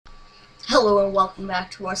Hello and welcome back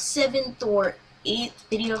to our 7th or 8th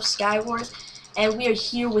video of Skywars, and we are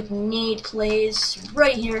here with Nade Plays.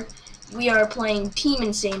 Right here, we are playing Team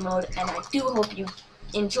Insane mode, and I do hope you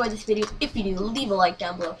enjoy this video. If you do, leave a like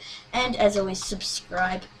down below, and as always,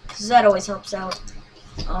 subscribe, because that always helps out.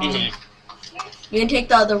 You can take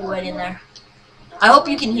the other wood in there. I hope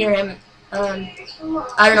you can hear him. I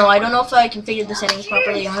don't know if I configured the settings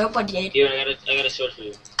properly. I hope I did. Yeah, I got a sword for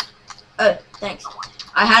you. Oh, thanks.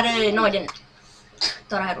 I had a, no I didn't.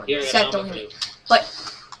 Thought I had one. Here, Seth, don't hit me. But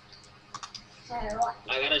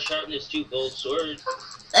I gotta sharpen this 2 gold sword.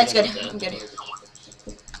 that's good. I'm good.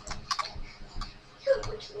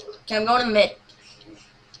 Okay, I'm going to mid.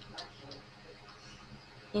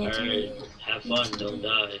 Alright, have fun, don't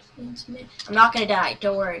die. I'm not gonna die,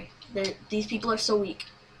 don't worry. These people are so weak.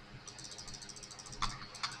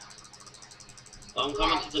 I'm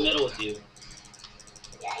coming to the middle with you.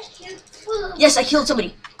 Yes, I killed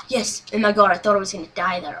somebody. Yes. Oh my god, I thought I was gonna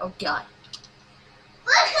die there. Oh god.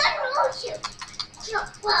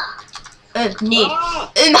 Nade.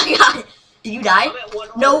 Ah! Oh my god. Did you die?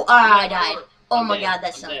 No, I died. Oh I'm my dead. god,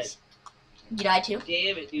 that I'm sucks. dead. You died too?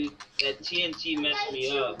 Damn it, dude. That TNT messed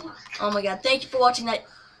me up. Oh my god, thank you for watching that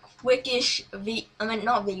quickish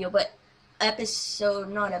not video, but episode,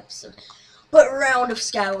 not episode, but round of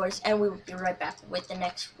Skywars, and we will be right back with the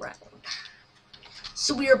next round.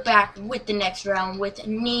 So we are back with the next round with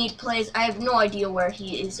Nade Plays. I have no idea where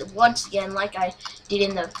he is once again, like I did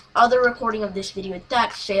in the other recording of this video.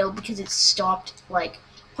 That failed because it stopped like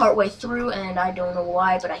partway through, and I don't know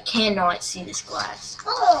why, but I cannot see this glass.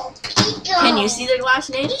 Oh, Can you see the glass,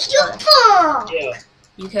 Nade? Yeah.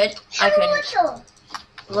 You could? I couldn't.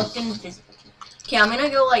 Look invisible. Okay, I'm gonna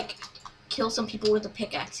go like kill some people with a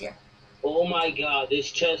pickaxe here. Oh my god, this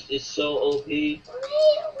chest is so OP.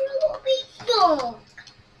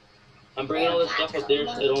 I'm bringing all this stuff up there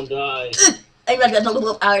so they don't die. I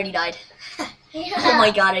already died. Oh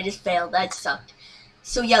my god, I just failed. That sucked.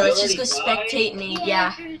 So yeah, let's just go spectate Nade.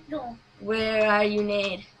 Yeah. Where are you,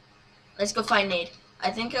 Nade? Let's go find Nade.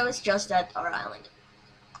 I think I was just at our island.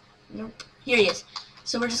 Nope. Here he is.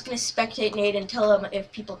 So we're just gonna spectate Nade and tell him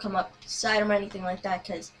if people come up beside him or anything like that,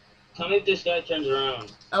 cause. Tell me if this guy turns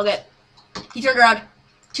around. Okay. He turned around.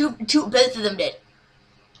 Both of them did.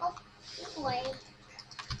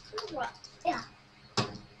 Yeah.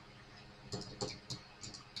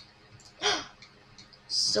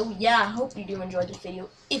 So yeah, I hope you do enjoy this video.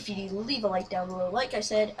 If you do, leave a like down below. Like I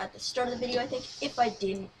said at the start of the video, I think. If I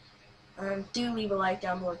didn't, do leave a like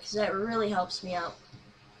down below because that really helps me out.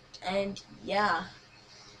 And yeah,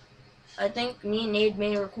 I think me and Nade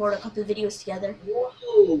may record a couple of videos together.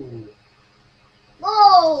 Whoa!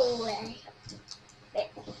 Whoa!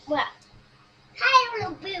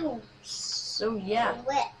 So yeah,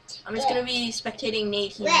 I'm just gonna be spectating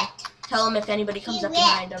Nade here. Tell him if anybody comes up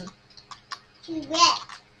behind him.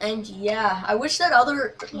 And yeah, I wish that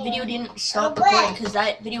other video didn't stop recording because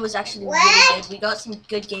that video was actually really good. We got some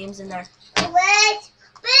good games in there.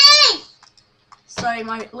 Sorry,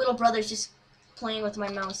 my little brother's just playing with my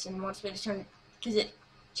mouse and wants me to turn, because it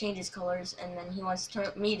changes colors, and then he wants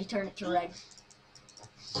me to turn it to red.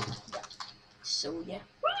 So yeah.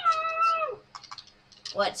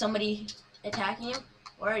 What? Somebody attacking you?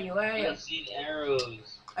 Where are you? Where are you? I see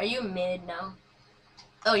arrows. Are you mid now?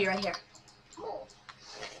 Oh, you're right here.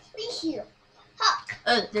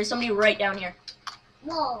 Oh, there's somebody right down here.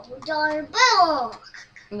 No, we're going book.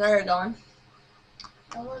 They're gone.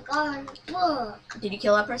 We're going book. Did you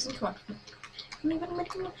kill that person? Come on.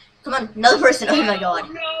 Come on, another person. Oh my god.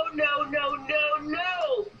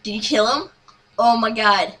 No. Did you kill him? Oh my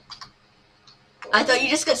god. I thought you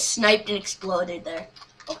just got sniped and exploded there.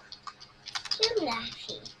 You're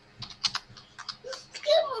laughing.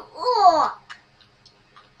 Oh.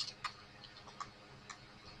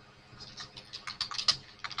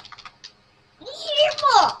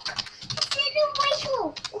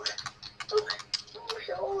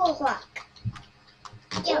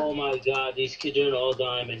 Oh my god, these kids are all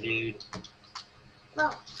diamond, dude.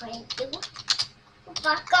 No, thank you.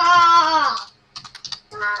 Back off!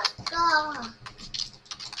 Back off!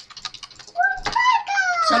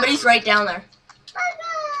 Somebody's right down there.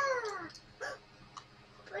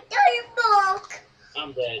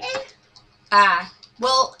 I'm dead. Ah,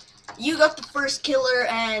 well, you got the first killer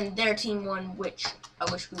and their team won, which I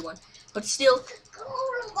wish we won. But still,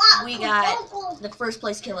 we got the first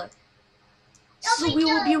place killer. So we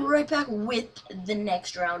will be right back with the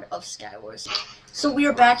next round of Skywars. So we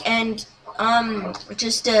are back, and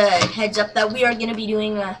just a heads up that we are gonna be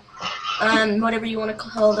doing whatever you want to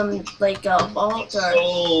call them, like vault or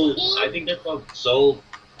soul. I think they're called soul.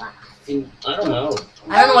 I don't know.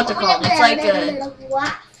 I don't know what they're called. It's like a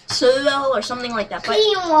Citadel or something like that. But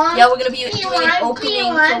yeah, we're gonna be doing an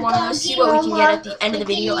opening for one of those. See what we can get at the end of the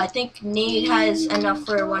video. I think Nate has enough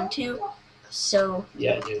for one too. So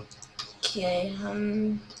Yeah, I do. okay,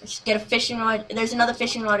 let's get a fishing rod. There's another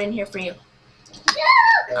fishing rod in here for you.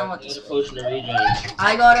 I want I this. got a potion of regen.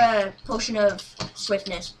 I got a potion of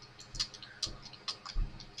swiftness.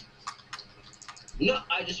 No,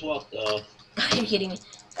 I just walked off. Are you kidding me?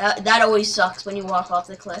 That always sucks when you walk off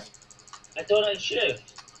the cliff. I thought I'd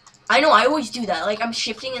shift. I know, I always do that. Like, I'm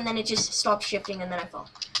shifting and then it just stops shifting and then I fall.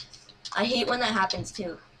 I hate when that happens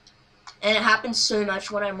too. And it happens so much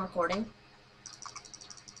when I'm recording.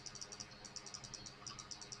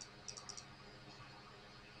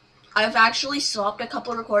 I've actually stopped a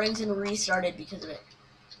couple recordings and restarted because of it.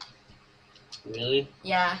 Really?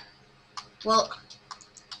 Yeah. Well,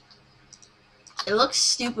 it looks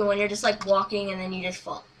stupid when you're just like walking and then you just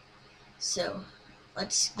fall. So, I'm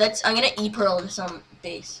gonna E-pearl to some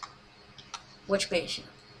base. Which base?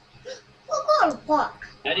 We're gonna walk.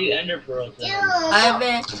 How do you ender pearl? I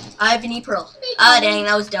have an E-pearl. Ah, dang,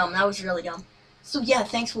 that was dumb. That was really dumb. So yeah,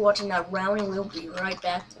 thanks for watching that round, and we'll be right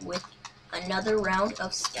back with another round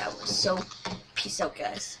of Skywars. So, peace out,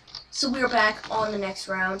 guys. So we're back on the next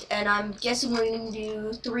round, and I'm guessing we're gonna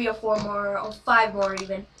do 3 or 4 more, or 5 more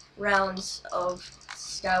even, rounds of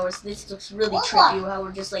Skywars. This looks really trippy, how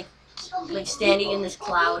we're just like standing in this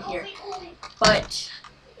cloud here. But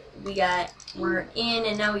we're in,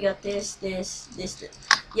 and now we got this.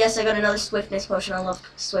 Yes, I got another swiftness potion. I love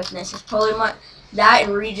swiftness. It's probably that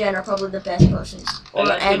and regen are probably the best potions. I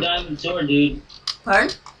got your diamond sword, dude.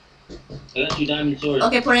 Pardon? I got your diamond sword.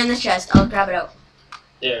 Okay, put it in this chest. I'll grab it out.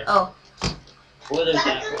 There. Oh. Or there's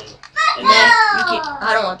that one. And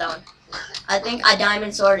I don't want that one. I think a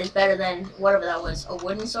diamond sword is better than whatever that was. A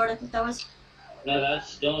wooden sword, I think that was. no, that's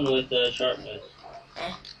stone with sharpness.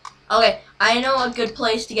 Okay, I know a good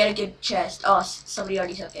place to get a good chest. Oh, somebody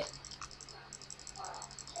already took it.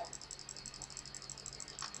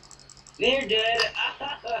 They're dead.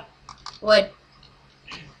 What?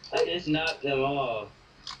 I just knocked them off.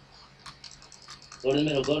 Go to the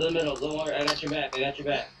middle. Go to the middle. Don't worry. I got your back. I got your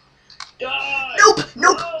back. Die!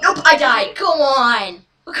 Nope! I died. Come on!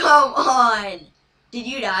 Come on! Did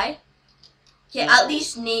you die? Okay, at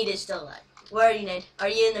least Nate is still alive. Where are you, Nate? Are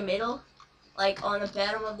you in the middle? Like on the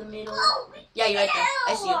bottom of the middle? Yeah, you're right there.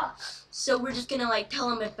 I see you. So we're just gonna like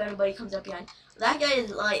tell him if anybody comes up behind. That guy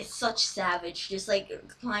is like such savage, just like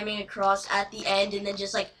climbing across at the end and then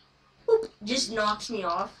just like, whoop, just knocks me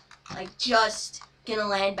off. Like just gonna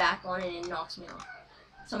land back on it and knocks me off.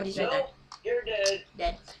 Somebody's right there. You're dead.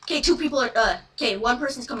 Dead. Okay, 2 people are, okay, 1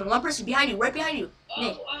 person's coming. 1 person behind you, right behind you.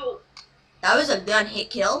 Nate. Oh. That was a gun hit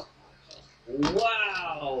kill.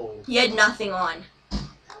 Wow. He had nothing on.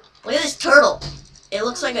 Look at this turtle. It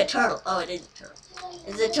looks like a turtle. Oh, it is a turtle.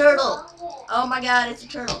 It's a turtle. Oh my god, it's a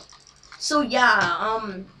turtle. So yeah,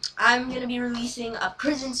 I'm gonna be releasing a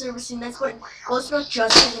prison servicing. That's what. Well, it's not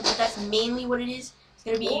just prison, but that's mainly what it is. It's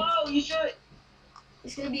gonna be. Whoa, you should.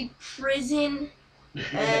 It's gonna be prison,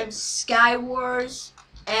 and Skywars,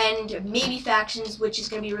 and maybe factions, which is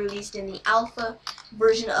gonna be released in the alpha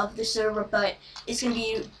version of the server. But it's gonna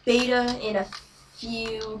be beta in a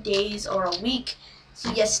few days or a week.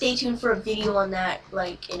 So yeah, stay tuned for a video on that,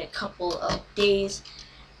 like in a couple of days.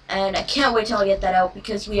 And I can't wait till I get that out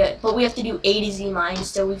because we have to do A to Z mines.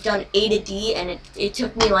 So we've done A to D, and it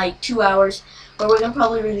took me like 2 hours. But we're gonna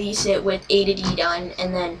probably release it with A to D done,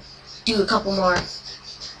 and then do a couple more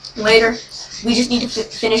later. We just need to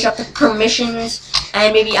finish up the permissions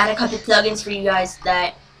and maybe add a couple plugins for you guys.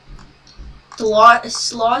 That the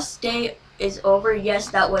lost day is over. Yes,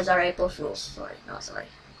 that was our April Fool's. Sorry, no, sorry.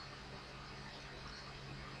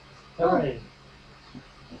 Alright.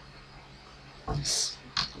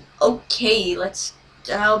 Okay,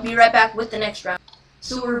 I'll be right back with the next round.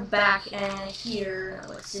 So we're back, and here,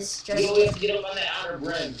 let's just You know, we have to get up on that outer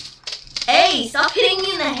brim. Hey, stop hitting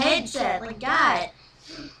me in the headset, like God.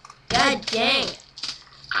 God dang.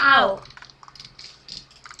 Ow.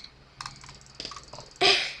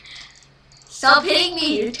 Stop hitting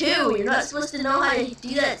me, you too. You're not supposed to know how to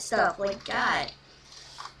do that stuff, like God.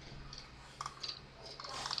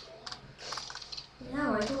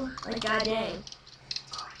 No, I don't, like God dang.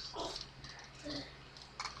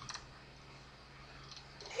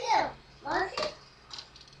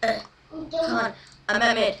 Come on, I'm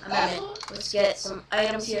at mid. Let's get some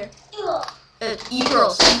items here.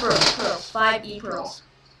 E-pearls, 5 E-pearls.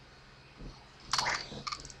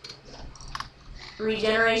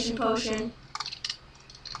 Regeneration potion.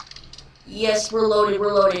 Yes, we're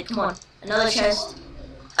loaded, come on. Another chest.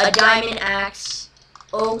 A diamond axe.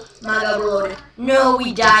 Oh my god, we're loaded. No,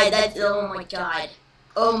 we died. That's, oh my god.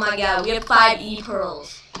 Oh my god, we have 5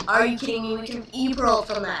 E-pearls. Are you kidding me? We can E-pearl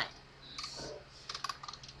from that.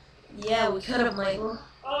 Yeah, we could have, Michael.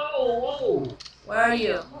 Oh, whoa. Where are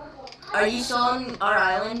you? Are you still on our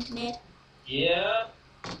island, Nate? Yeah.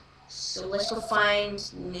 So let's go find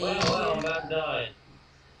Nate. Wow, I'm about to die.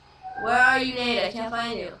 Where are you, Nate? I can't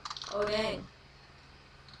find you. Oh, dang.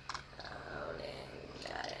 Oh,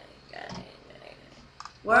 dang. Got it.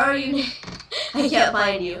 Where are you, Nate? I can't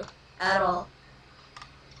find you at all.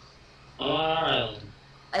 I'm on our island.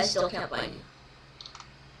 I still can't find you.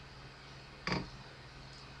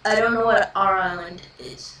 I don't know what our island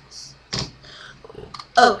is.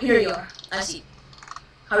 Oh, here you are. I see.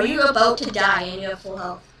 How are you about to die and you have full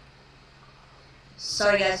health?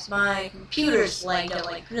 Sorry guys, my computer's lagged out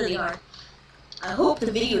like really hard. I hope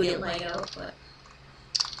the video didn't lag out, but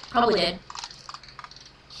probably did.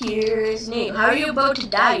 Here's Nate. How are you about to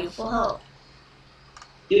die? You have full health.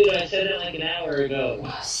 Dude, I said it like an hour ago.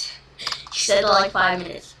 You said it like 5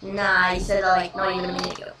 minutes. Nah, you said it like not even a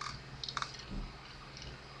minute ago.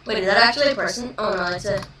 Wait, is that actually a person? Oh no,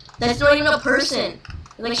 that's not even a person.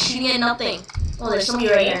 You're like shooting at nothing. Oh, there's somebody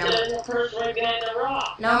right here now. There's a person right behind the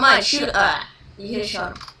rock. Never mind, shoot. You could have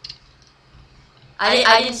shot him.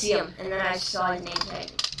 I didn't see him, and then I saw his name tag.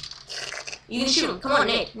 You can shoot him. Come on,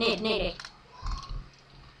 Nate.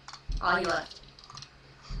 Oh, he left.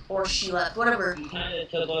 Or she left. Whatever. You kind of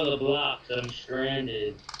took all the blocks. I'm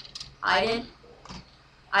stranded. I did.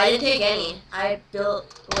 I didn't take any. I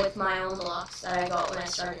built with my own blocks that I got when I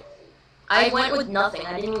started. I went with nothing.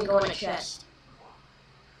 I didn't even go in a chest.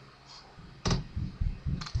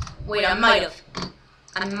 Wait, I might have.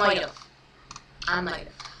 Oh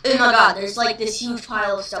my god, there's like this huge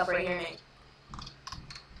pile of stuff right here, Nate.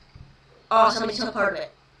 Oh, somebody took part of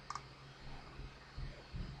it.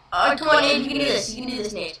 Oh, come on, Nate, you can do this.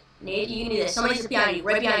 Nate. Nate, you can do this. Somebody's behind you,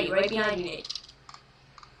 right behind you, Nate.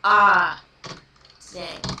 Ah.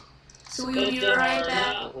 Dang. So we will be right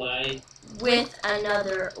back with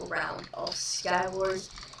another round of Skywars.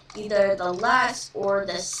 Either the last or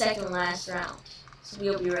the second last round. So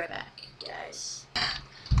we'll be right back, guys.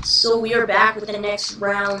 So we are back with the next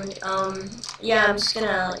round. Yeah, I'm just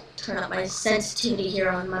gonna turn up my sensitivity here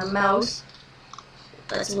on my mouse.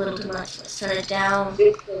 That's a little too much. Let's turn it down.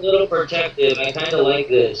 It's a little protective. I kind of like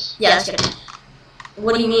this. Yeah, that's good.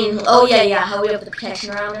 What do you mean? Oh yeah. How we have the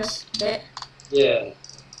protection around us a bit. Yeah.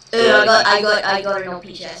 I got an OP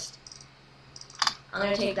chest. I'm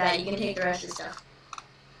gonna take that. You can take the rest of the stuff.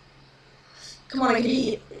 Come on, I can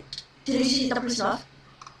hit. Did I just hit the person off?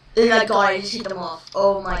 Oh my god, I just hit them off.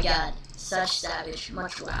 Oh my god. Such savage.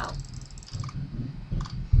 Much wow.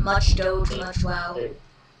 Much doge, much wow.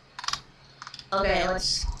 Okay,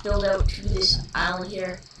 let's build out to this island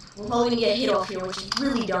here. We're probably gonna get hit off here, which is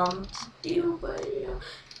really dumb to do, but yeah.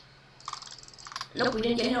 Nope, we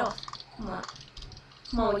didn't get hit off.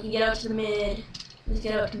 Come on, we can get out to the mid. Let's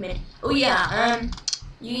get out to mid. Oh yeah,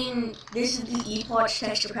 you can, this is the EP8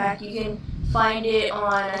 texture pack. You can find it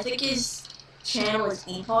on, I think his channel is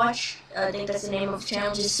EP8. I think that's the name of the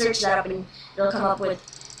channel. Just search that up and it'll come up with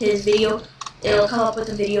his video. It'll come up with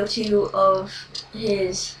a video too of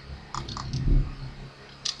his,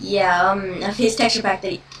 of his texture pack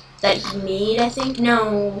that he made, I think.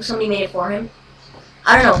 No, somebody made it for him.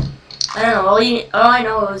 I don't know. All I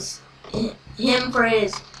know is him for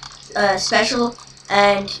his special,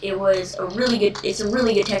 and it was a really good. It's a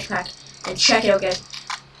really good texture pack, and check it out, guys.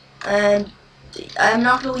 And I'm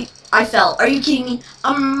not gonna leave. I fell. Are you kidding me?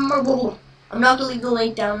 I'm not gonna leave the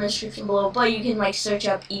link down in the description below, but you can like search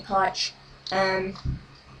up EP8. And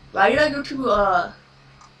why did I go to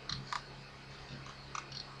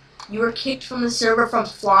You were kicked from the server from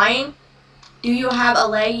flying? Do you have a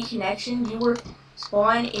laggy connection? You were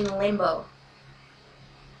spawned in limbo.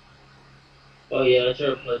 Oh yeah, that's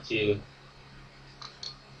where it puts you.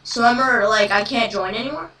 So remember, like, I can't join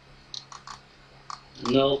anymore?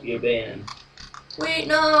 Nope, you're banned. Wait,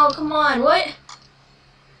 no, come on, what?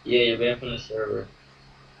 Yeah, you're banned from the server.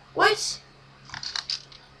 What?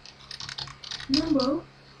 Limbo?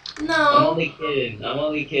 I'm No.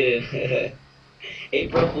 only kidding.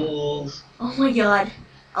 April Fools. Oh my god.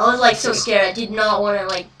 I was like so scared. I did not want to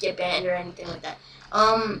like get banned or anything like that.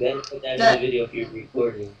 You better put that in the video if you're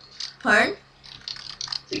recording. Pardon?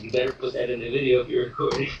 So you better put that in the video if you're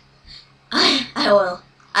recording. I will.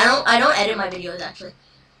 I don't edit my videos actually.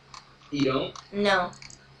 You don't? No.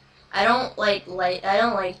 I don't like to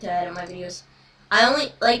edit my videos.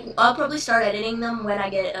 I'll probably start editing them when I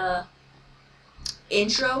get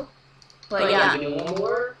intro. But yeah. You know one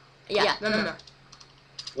more? Yeah, no.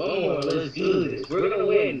 Oh, let's do this. We're gonna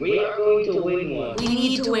win. We are going to win one. We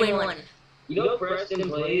need to win one. You know Preston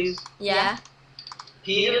plays? Yeah?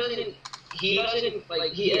 He doesn't,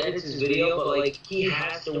 like, he edits his video, but, like, he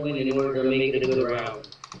has to win in order to make it a good round.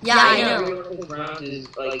 Yeah, I know. Every one of the rounds is,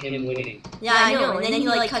 like, him winning. Yeah, I know. And then he,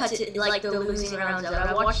 like, cuts it, like, the losing rounds out.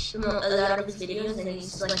 I watched a lot of his videos, and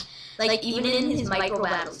he's, like, even in his micro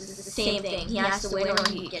battles, it's the same thing. He has to win or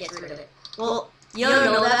he gets rid of it. Well, you don't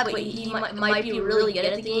know that, but he might be really good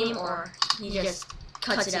at the game, or he just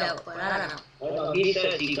cuts it out, but I don't know. He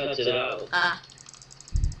says he cuts it out.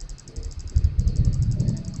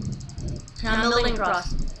 I'm building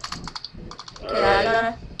across.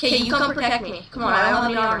 Okay, you come protect me. Come on, I don't have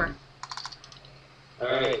any armor.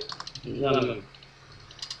 Alright.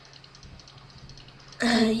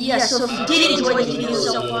 Yeah, so if you did enjoy the video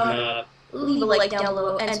so far, leave a like down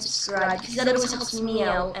below and subscribe, because that always helps me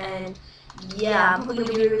out. And yeah, I'm probably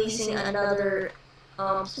going to be releasing another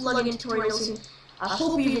plugin tutorial soon. I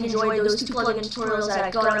hope you enjoyed those 2 plugin tutorials that I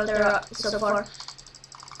got out there so far,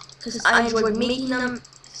 because I enjoyed making them.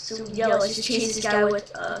 So yeah, let's just chase this guy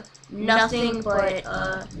with nothing but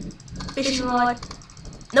fishing rod.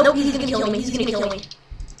 Nope, he's gonna kill me. He's gonna kill me.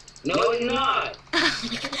 No, he's not.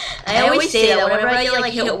 I always say that whenever I get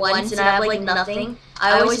like hit once and I have like nothing,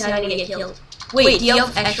 I always have to get killed. Wait, do you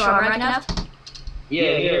have extra armor I can have?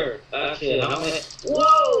 Yeah, here. Actually, I'm gonna.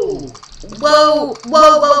 Whoa! Whoa! Whoa!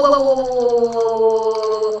 Whoa! Whoa! Whoa!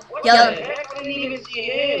 Whoa! What the heck? I didn't even see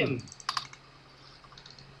him.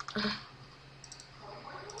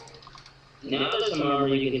 Now there's some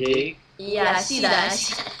armor you can take. Yeah, I see that.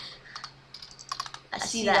 I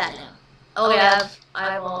see that now. Oh yeah,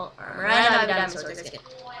 I have all armor. I have a diamond sword. That's good.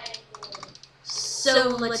 So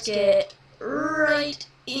let's get right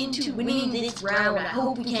into winning this round. I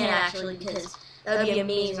hope we can actually, because that would be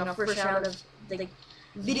amazing on our first round of the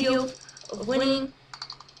video of winning.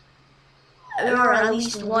 Or at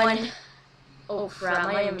least one. Oh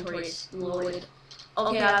crap, my inventory is loaded.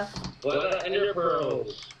 Okay, What ender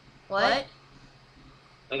pearls? What?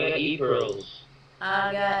 I got E-pearls.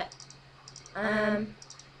 I got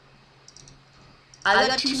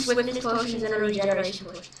 2 swiftness potions and a regeneration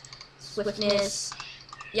potion. Swiftness.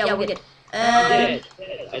 Yeah, we're good. I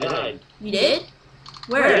died. You did?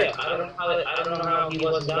 Where? Yeah, I don't know how he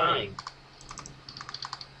wasn't dying.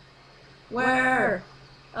 Where?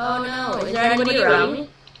 Oh no, is there anybody around me?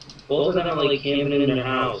 Both of them are like camping in their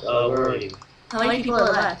house. Oh, where are you? How many people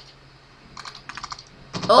are left?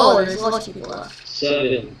 Oh, there's lots of people left.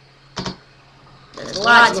 7. There's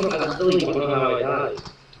lots of people I left. really don't know how I died.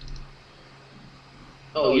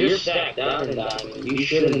 Oh, you're stacked up in diamond. You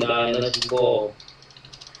shouldn't die unless you fall.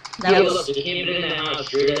 Yeah, look, they're camping in the house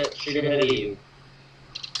straight ahead of you.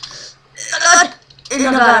 Oh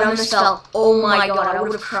god, I almost fell. Oh my god, I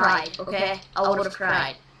would have cried, okay? I would have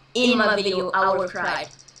cried. In my video, I would have cried.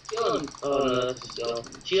 Kill him. Oh no, that's a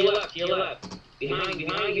skeleton. Heal up. Behind you.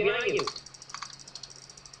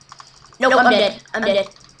 Nope, I'm dead. I'm dead.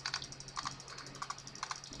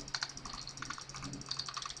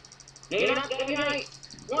 No, you're not dead behind.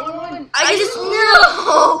 1-1. I just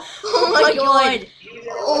no! Oh my god!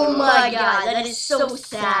 Oh my god, that is so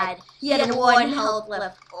sad. He had 1 health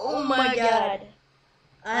left. Oh my god.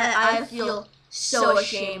 I feel so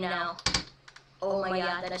ashamed now. Oh my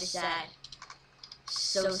god, that is sad.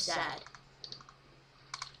 So sad.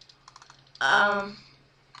 At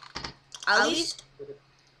least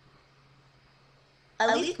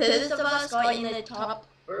both of us got in the top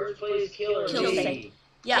First place killer. thing.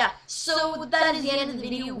 Yeah, so that is the end of the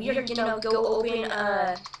video. We are gonna go open,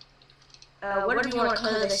 whatever you want to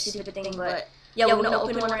call this stupid thing, but yeah, we're gonna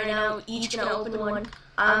open one right now. Each gonna open one.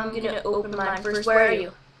 I'm gonna open mine first. Where are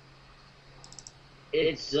you?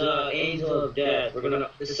 It's Angel of Death. We're gonna.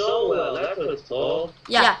 It's Soul. That's what it's called.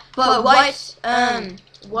 Yeah, but what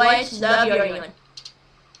lobby are you in?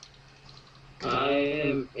 I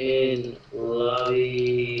am in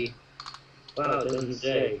lobby. Wow, it doesn't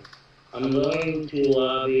say. I'm going to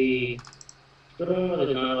lobby. I don't know,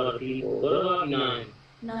 there's not a lot of people. Go to lobby 9.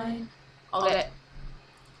 9. Okay.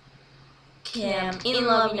 Okay, I'm in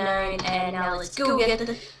lobby 9, and now let's go get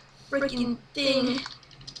the freaking thing.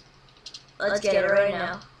 Let's get it right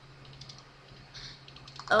now.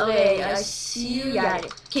 Okay, I see you. Yeah.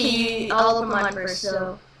 Okay, I'll open mine first.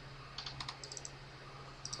 So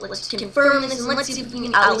let's confirm this, and let's see if we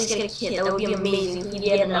can at least get a kit. That would be amazing if we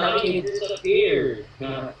get another kit. Disappeared.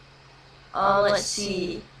 Let's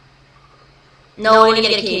see. No, we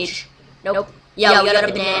didn't get a cage. Nope. Yeah, we got a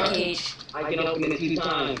banana cage. I can open it 2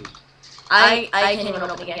 times. I can't even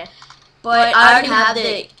open it again. But I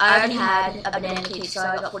already had a banana cage, so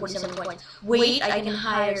I got 47 points. Wait, I can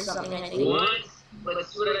hire something, I think. What?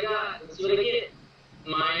 Let's see what I got. Let's see what I get.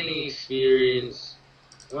 Mining experience.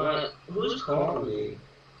 What? Who's calling me?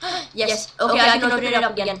 Yes. Okay, I can open it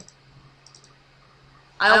up again.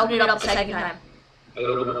 I opened it up the second time. I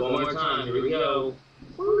gotta open it up one more time. Here we go.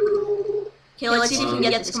 Okay, let's see if we can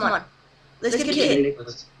get this. Come on. Let's get a kit.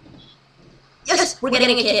 Yes, we're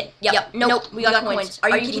getting a kit. Yep. Nope, we got coins.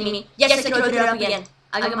 Are you kidding me? Yes, I can open it up again.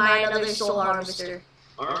 I can buy another soul harvester.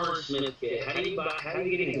 Armor smith kit. How do you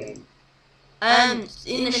get them?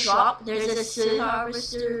 In the shop, there's this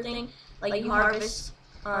harvester thing. Like, you harvest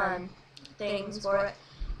things for it.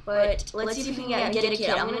 But let's see if we can get a kit.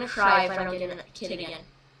 I'm gonna try if I don't get a kit again.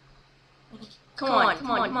 Come on.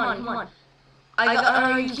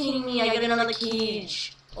 Are you kidding me? I got another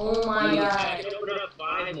cage. Oh my god. I can open up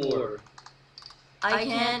 5 more. I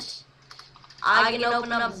can't. I can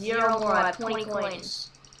open up 0 more. I have 20 coins.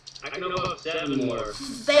 I can open up 7 more.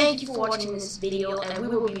 Thank you for watching this video, and we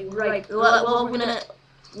will be right. Well, we're gonna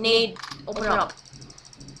need open up.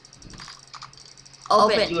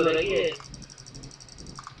 Open. See what I get.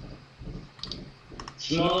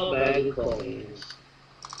 Small bag of coins.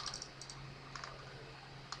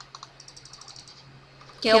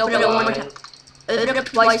 Okay, open it up one more time. Open it up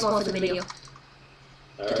twice more for the video.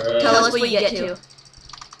 Alright. Tell us what you get to.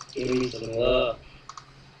 Give me some luck.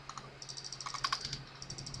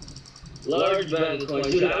 Large bag of coins.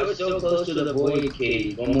 Dude, I was so close to the void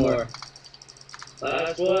cage. One more.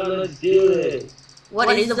 Last one, let's do this.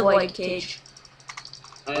 What is the void cage?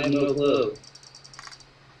 I have no clue.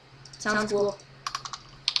 Sounds cool.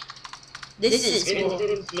 This is cool.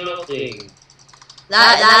 Instant smelting.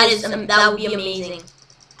 That would be amazing.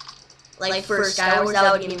 Like for Skywars,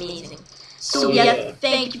 that would be amazing. So yeah,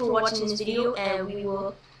 thank you for watching this video, and we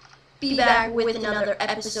will be back with another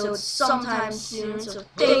episode sometime soon. So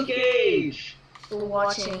thank you for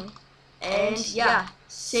watching, and yeah,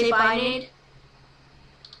 say bye, Nate.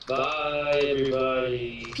 Bye,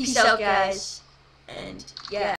 everybody. Peace out, guys, and yeah.